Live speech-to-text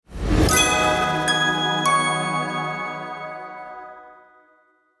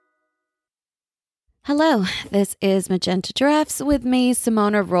Hello, this is Magenta Giraffes with me,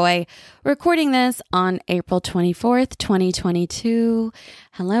 Simona Roy, recording this on April 24th, 2022.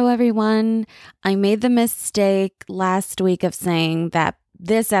 Hello, everyone. I made the mistake last week of saying that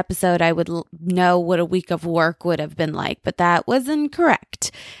this episode I would know what a week of work would have been like, but that was incorrect.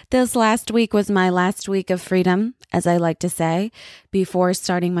 This last week was my last week of freedom, as I like to say, before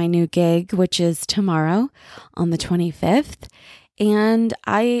starting my new gig, which is tomorrow on the 25th. And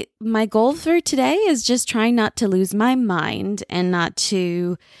my goal for today is just trying not to lose my mind and not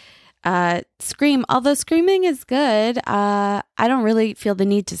to scream. Although screaming is good, I don't really feel the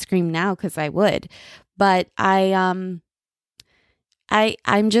need to scream now because I would. But I'm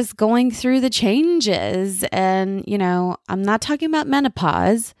just going through the changes, and I'm not talking about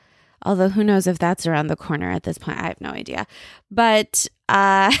menopause. Although who knows if that's around the corner at this point. I have no idea. But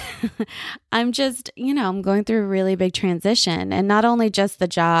I'm just, I'm going through a really big transition. And not only just the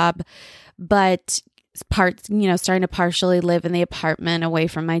job, but starting to partially live in the apartment away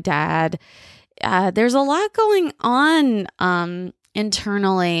from my dad. There's a lot going on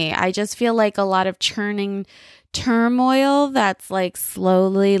internally. I just feel like a lot of churning turmoil that's like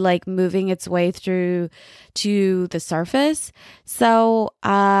slowly like moving its way through to the surface. So,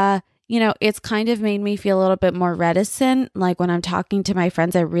 it's kind of made me feel a little bit more reticent. Like when I'm talking to my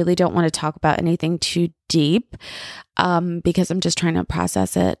friends, I really don't want to talk about anything too deep because I'm just trying to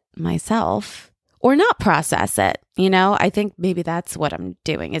process it myself or not process it. I think maybe that's what I'm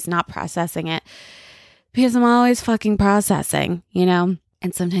doing is not processing it because I'm always fucking processing, and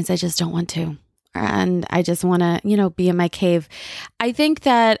sometimes I just don't want to. And I just want to, be in my cave. I think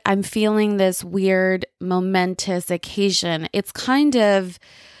that I'm feeling this weird, momentous occasion. It's kind of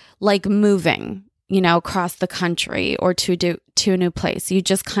like moving, across the country or to a new place. You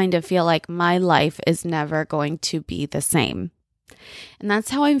just kind of feel like my life is never going to be the same. And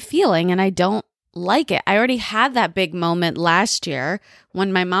that's how I'm feeling. And I don't like it. I already had that big moment last year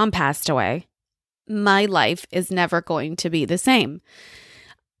when my mom passed away. My life is never going to be the same.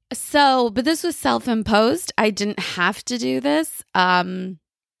 So, but this was self-imposed. I didn't have to do this. So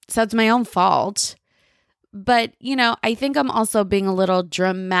it's my own fault. But, I think I'm also being a little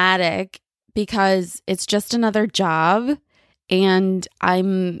dramatic because it's just another job and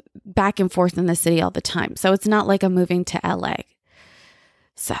I'm back and forth in the city all the time. So it's not like I'm moving to LA.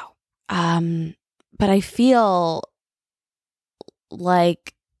 So, but I feel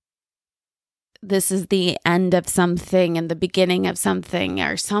like this is the end of something and the beginning of something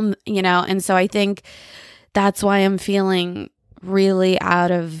or and so I think that's why I'm feeling really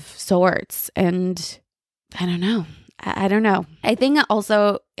out of sorts. And I don't know. I don't know. I think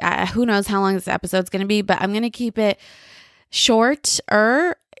also, who knows how long this episode's going to be, but I'm going to keep it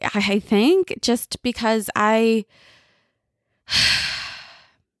shorter, I think, just because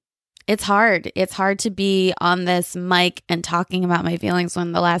it's hard. It's hard to be on this mic and talking about my feelings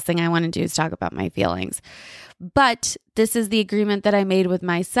when the last thing I want to do is talk about my feelings. But this is the agreement that I made with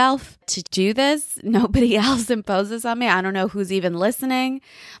myself to do this. Nobody else imposes on me. I don't know who's even listening,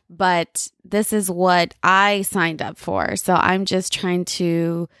 but this is what I signed up for. So I'm just trying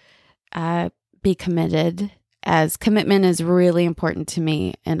to be committed, as commitment is really important to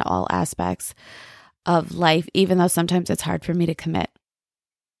me in all aspects of life, even though sometimes it's hard for me to commit.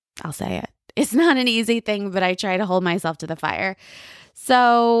 I'll say it. It's not an easy thing, but I try to hold myself to the fire.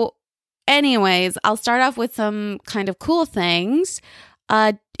 So anyways, I'll start off with some kind of cool things.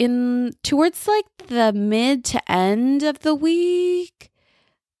 Towards like the mid to end of the week,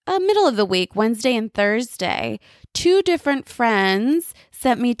 middle of the week, Wednesday and Thursday, 2 different friends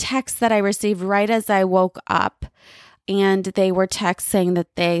sent me texts that I received right as I woke up. And they were texts saying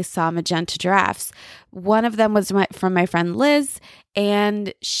that they saw Magenta Giraffes. One of them was from my friend Liz,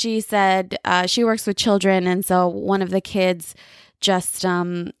 and she said she works with children. And so one of the kids just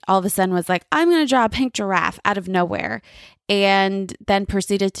all of a sudden was like, I'm going to draw a pink giraffe out of nowhere. And then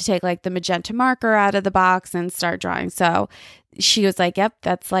proceeded to take like the magenta marker out of the box and start drawing. So she was like, yep,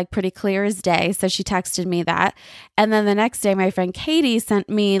 that's like pretty clear as day. So she texted me that. And then the next day, my friend Katie sent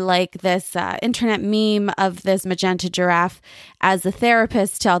me like this internet meme of this magenta giraffe as a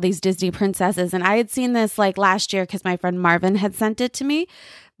therapist to all these Disney princesses. And I had seen this like last year because my friend Marvin had sent it to me.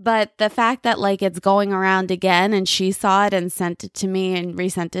 But the fact that like it's going around again and she saw it and sent it to me and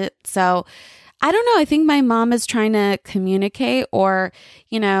resent it. So I don't know. I think my mom is trying to communicate, or,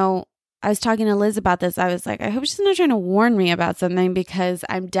 I was talking to Liz about this. I was like, I hope she's not trying to warn me about something because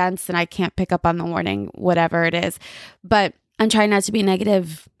I'm dense and I can't pick up on the warning, whatever it is. But I'm trying not to be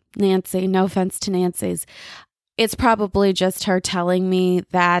negative, Nancy. No offense to Nancy's. It's probably just her telling me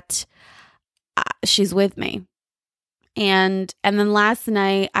that she's with me. And then last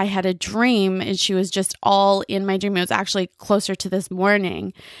night I had a dream, and she was just all in my dream. It was actually closer to this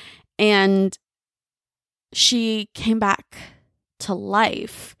morning. And she came back to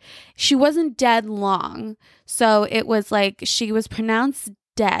life. She wasn't dead long. So it was like she was pronounced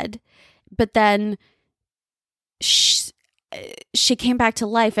dead, but then she came back to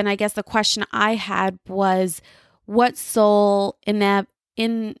life. And I guess the question I had was, what soul inhabited?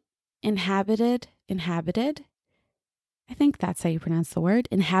 I think that's how you pronounce the word,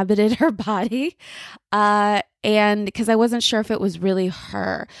 inhabited her body. And because I wasn't sure if it was really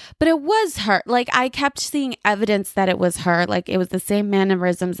her, but it was her. Like, I kept seeing evidence that it was her. Like, it was the same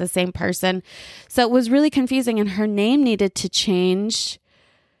mannerisms, the same person. So it was really confusing. And her name needed to change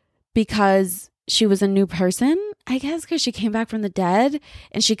because she was a new person, I guess, because she came back from the dead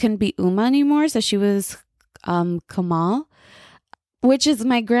and she couldn't be Uma anymore. So she was Kamal, which is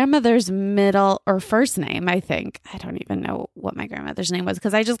my grandmother's middle or first name, I think. I don't even know what my grandmother's name was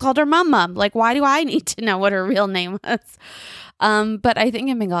because I just called her Mum. Like, why do I need to know what her real name was? But I think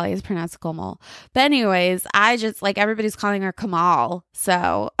in Bengali it's pronounced Komal. But anyways, I just, like, everybody's calling her Kamal.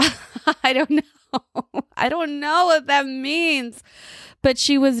 So I don't know. I don't know what that means. But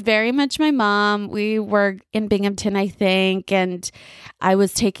she was very much my mom. We were in Binghamton, I think, and I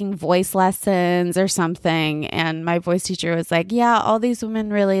was taking voice lessons or something. And my voice teacher was like, yeah, all these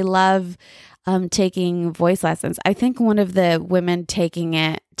women really love taking voice lessons. I think one of the women taking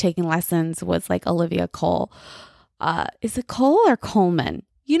lessons was like Olivia Cole. Is it Cole or Coleman?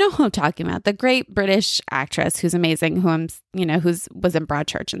 You know who I'm talking about. The great British actress who's amazing, was in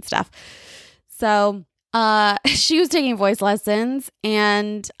Broadchurch and stuff. So she was taking voice lessons.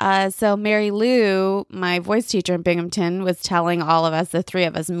 And so Mary Lou, my voice teacher in Binghamton, was telling all of us, the three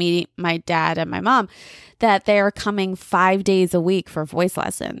of us, me, my dad, and my mom, that they are coming 5 days a week for voice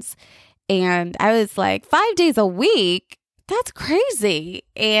lessons. And I was like, 5 days a week? That's crazy.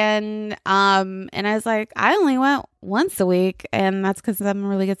 And I was like, I only went once a week, and that's because I'm a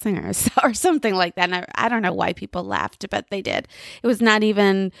really good singer or something like that. And I don't know why people laughed, but they did. It was not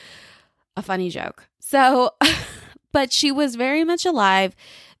even a funny joke. So, but she was very much alive,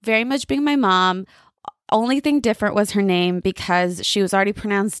 very much being my mom. Only thing different was her name because she was already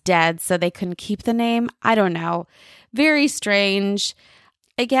pronounced dead, so they couldn't keep the name. I don't know. Very strange.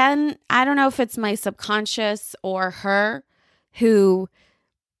 Again, I don't know if it's my subconscious or her who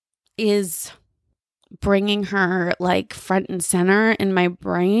is bringing her like front and center in my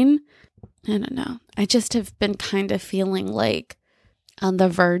brain. I don't know. I just have been kind of feeling like on the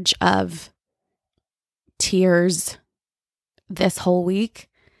verge of tears this whole week.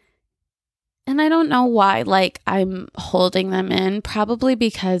 And I don't know why, like, I'm holding them in, probably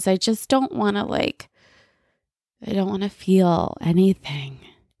because I just don't want to, I don't want to feel anything.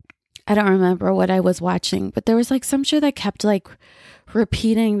 I don't remember what I was watching, but there was like some show that kept like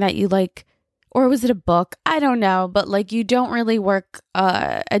repeating that you like, or was it a book? I don't know, but like you don't really work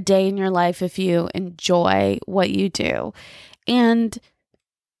a day in your life if you enjoy what you do. And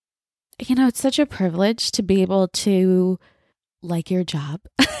it's such a privilege to be able to like your job,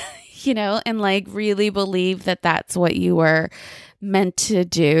 and like really believe that that's what you were meant to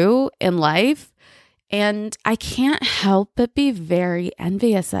do in life. And I can't help but be very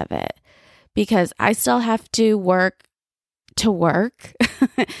envious of it because I still have to work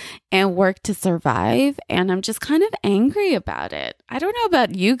and work to survive. And I'm just kind of angry about it. I don't know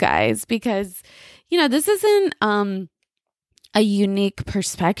about you guys because, this isn't, a unique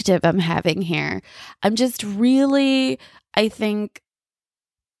perspective I'm having here. I'm just really, I think,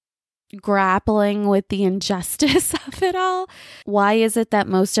 grappling with the injustice of it all. Why is it that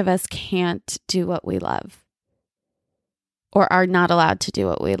most of us can't do what we love or are not allowed to do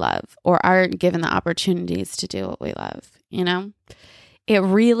what we love or aren't given the opportunities to do what we love? It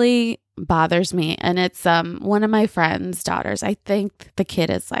really bothers me. And it's one of my friend's daughters. I think the kid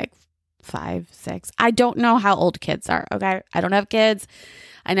is like 5, 6. I don't know how old kids are. Okay. I don't have kids.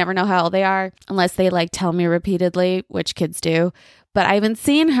 I never know how old they are unless they like tell me repeatedly, which kids do. But I haven't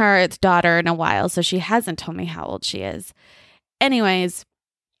seen her daughter in a while, so she hasn't told me how old she is. Anyways,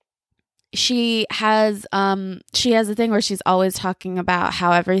 she has a thing where she's always talking about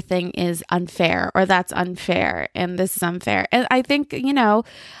how everything is unfair or that's unfair and this is unfair. And I think,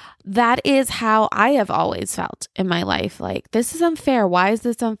 that is how I have always felt in my life. Like, this is unfair. Why is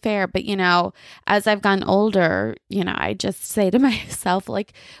this unfair? But, as I've gotten older, I just say to myself,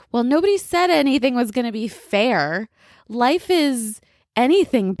 like, well, nobody said anything was going to be fair. Life is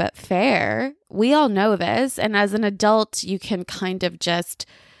anything but fair. We all know this. And as an adult, you can kind of just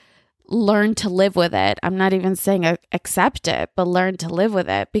learn to live with it. I'm not even saying accept it, but learn to live with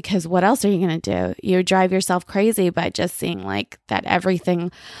it, because what else are you going to do? You drive yourself crazy by just seeing like that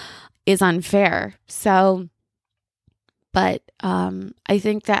everything is unfair. So, but I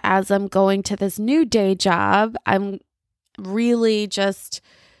think that as I'm going to this new day job, I'm really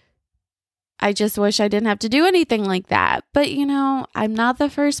I just wish I didn't have to do anything like that. But, I'm not the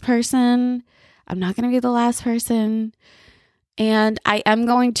first person. I'm not going to be the last person. And I am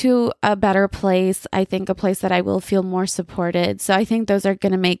going to a better place. I think a place that I will feel more supported. So I think those are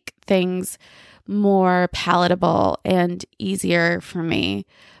going to make things more palatable and easier for me.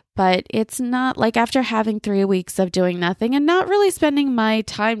 But it's not like after having 3 weeks of doing nothing and not really spending my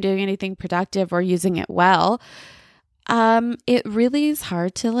time doing anything productive or using it well, it really is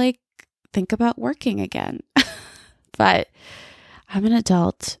hard to like think about working again. But I'm an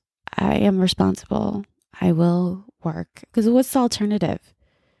adult. I am responsible. I will work. Because what's the alternative?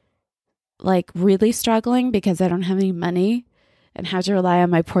 Like really struggling because I don't have any money and have to rely on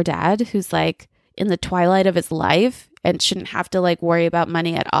my poor dad who's like in the twilight of his life and shouldn't have to like worry about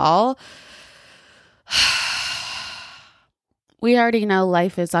money at all. We already know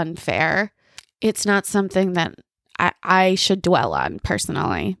life is unfair. It's not something that I should dwell on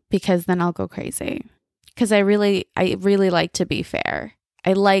personally, because then I'll go crazy. Because I really like to be fair.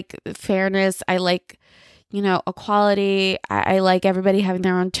 I like fairness. I like, equality. I like everybody having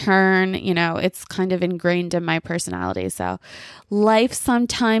their own turn. It's kind of ingrained in my personality. So life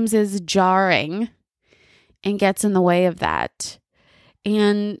sometimes is jarring and gets in the way of that.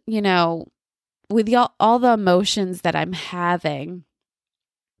 And, with all the emotions that I'm having,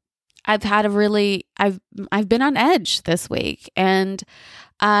 I've been on edge this week, and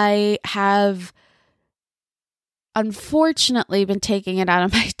I have unfortunately been taking it out on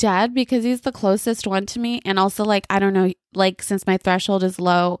my dad because he's the closest one to me. And also like, I don't know, like since my threshold is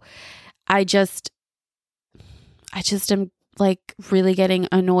low, I just am like really getting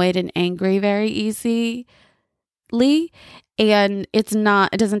annoyed and angry very easily. And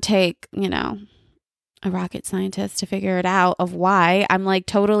it doesn't take, a rocket scientist to figure it out of why I'm like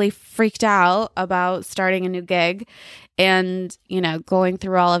totally freaked out about starting a new gig and, going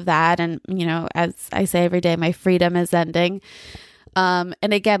through all of that. And, as I say every day, my freedom is ending. And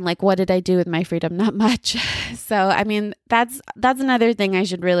again, like, what did I do with my freedom? Not much. So, I mean, that's another thing I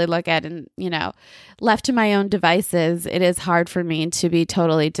should really look at. And, left to my own devices, it is hard for me to be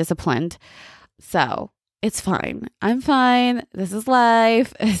totally disciplined. So it's fine. I'm fine. This is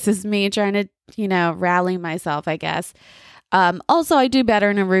life. This is me trying to, rally myself, I guess. Also, I do better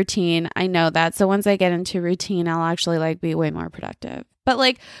in a routine. I know that. So once I get into routine, I'll actually like be way more productive. But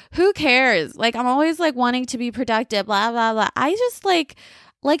like, who cares? Like, I'm always like wanting to be productive, blah, blah, blah. I just like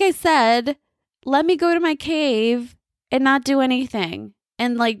I said, let me go to my cave and not do anything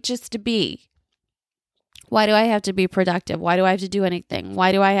and like just to be. Why do I have to be productive? Why do I have to do anything?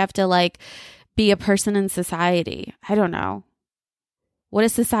 Why do I have to like be a person in society? I don't know. What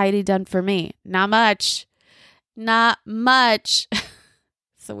has society done for me? Not much. Not much.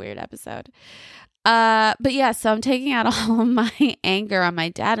 It's a weird episode. But yeah, so I'm taking out all of my anger on my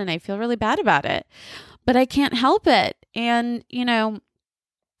dad and I feel really bad about it. But I can't help it. And,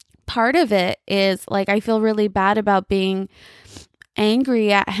 part of it is like I feel really bad about being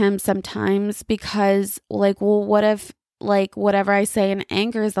angry at him sometimes because like, well, what if like whatever I say in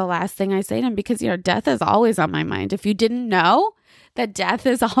anger is the last thing I say to him? Because, death is always on my mind. If you didn't know that death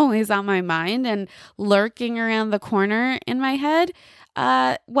is always on my mind and lurking around the corner in my head,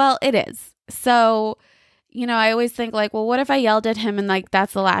 well, it is. So, I always think like, well, what if I yelled at him and like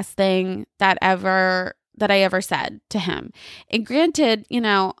that's the last thing that I ever said to him? And granted,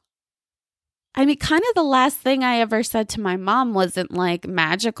 I mean, kind of the last thing I ever said to my mom wasn't like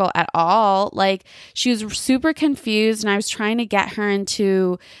magical at all. Like she was super confused and I was trying to get her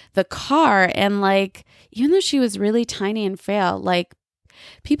into the car. And like, even though she was really tiny and frail, like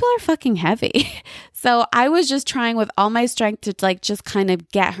people are fucking heavy. So I was just trying with all my strength to like, just kind of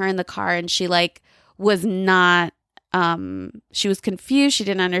get her in the car. And she like was not, she was confused. She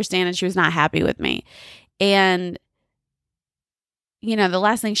didn't understand and she was not happy with me. And the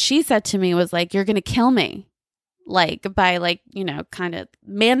last thing she said to me was like, you're going to kill me, like by like, kind of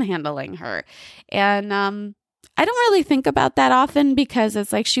manhandling her. And I don't really think about that often because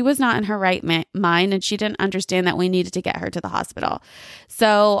it's like she was not in her right mind and she didn't understand that we needed to get her to the hospital.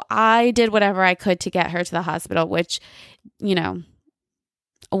 So I did whatever I could to get her to the hospital, which,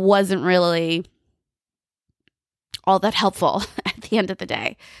 wasn't really all that helpful at the end of the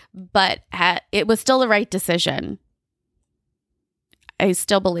day. But it was still the right decision. I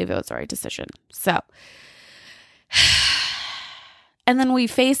still believe it was the right decision. So And then we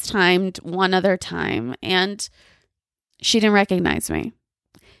FaceTimed one other time and she didn't recognize me.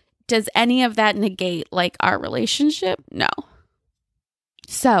 Does any of that negate like our relationship? No.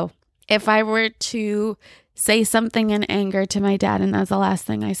 So if I were to say something in anger to my dad and that's the last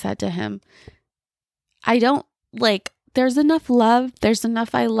thing I said to him, I don't like, there's enough love, there's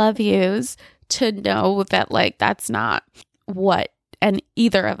enough I love yous to know that like that's not what and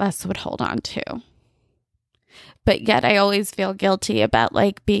either of us would hold on to. But yet I always feel guilty about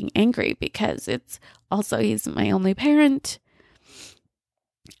like being angry because it's also he's my only parent.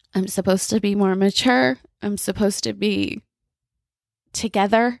 I'm supposed to be more mature. I'm supposed to be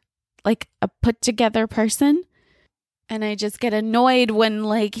together, like a put together person. And I just get annoyed when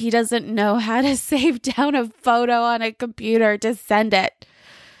like he doesn't know how to save down a photo on a computer to send it.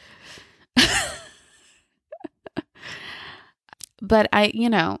 But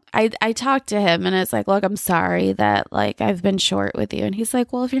I talked to him and it's like, look, I'm sorry that like I've been short with you. And he's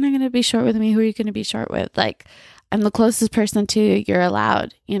like, well, if you're not going to be short with me, who are you going to be short with? Like, I'm the closest person to you. You're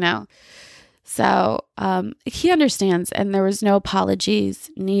allowed, So he understands and there was no apologies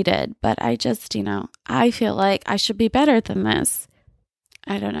needed. But I just, I feel like I should be better than this.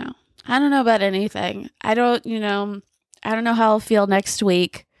 I don't know. I don't know about anything. I don't know how I'll feel next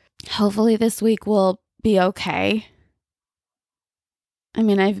week. Hopefully this week will be okay. I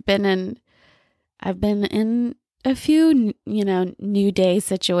mean, I've been in a few, new day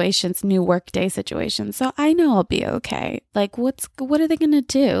situations, new work day situations. So I know I'll be okay. Like, what are they going to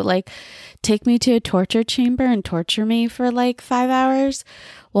do? Like, take me to a torture chamber and torture me for like 5 hours?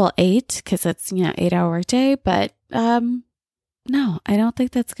 Well, 8, because it's, 8-hour work day. But, no, I don't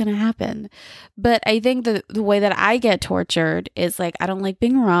think that's going to happen. But I think the way that I get tortured is like, I don't like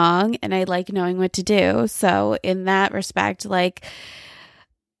being wrong and I like knowing what to do. So in that respect, like,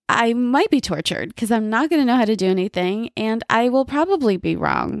 I might be tortured because I'm not going to know how to do anything and I will probably be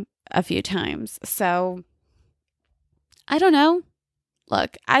wrong a few times. So I don't know.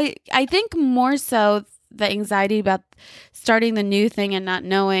 Look, I think more so the anxiety about starting the new thing and not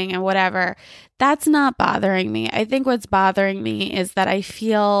knowing and whatever, that's not bothering me. I think what's bothering me is that I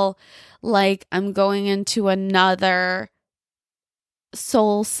feel like I'm going into another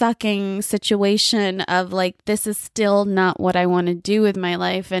soul-sucking situation of like, this is still not what I want to do with my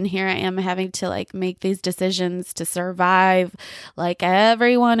life. And here I am having to like make these decisions to survive like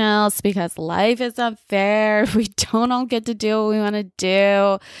everyone else because life is unfair. We don't all get to do what we want to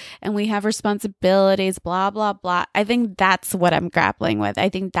do and we have responsibilities, blah, blah, blah. I think that's what I'm grappling with. I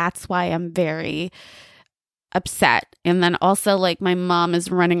think that's why I'm very upset. And then also like my mom is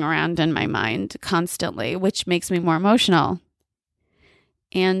running around in my mind constantly, which makes me more emotional.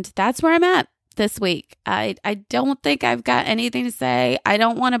 And that's where I'm at this week. I don't think I've got anything to say. I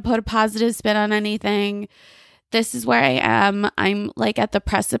don't want to put a positive spin on anything. This is where I am. I'm like at the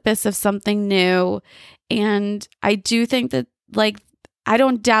precipice of something new. And I do think that like, I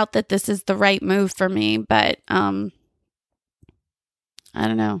don't doubt that this is the right move for me, but I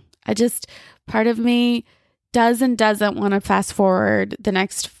don't know. Part of me does and doesn't want to fast forward the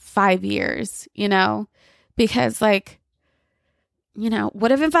next 5 years, because like,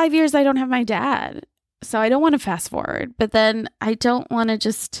 what if in 5 years I don't have my dad? So I don't want to fast forward, but then I don't want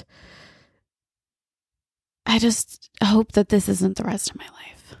to I just hope that this isn't the rest of my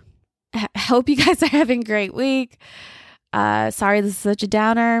life. I hope you guys are having a great week. Sorry, this is such a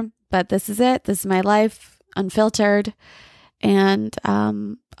downer, but this is it. This is my life, unfiltered. And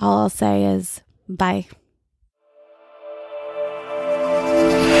all I'll say is bye.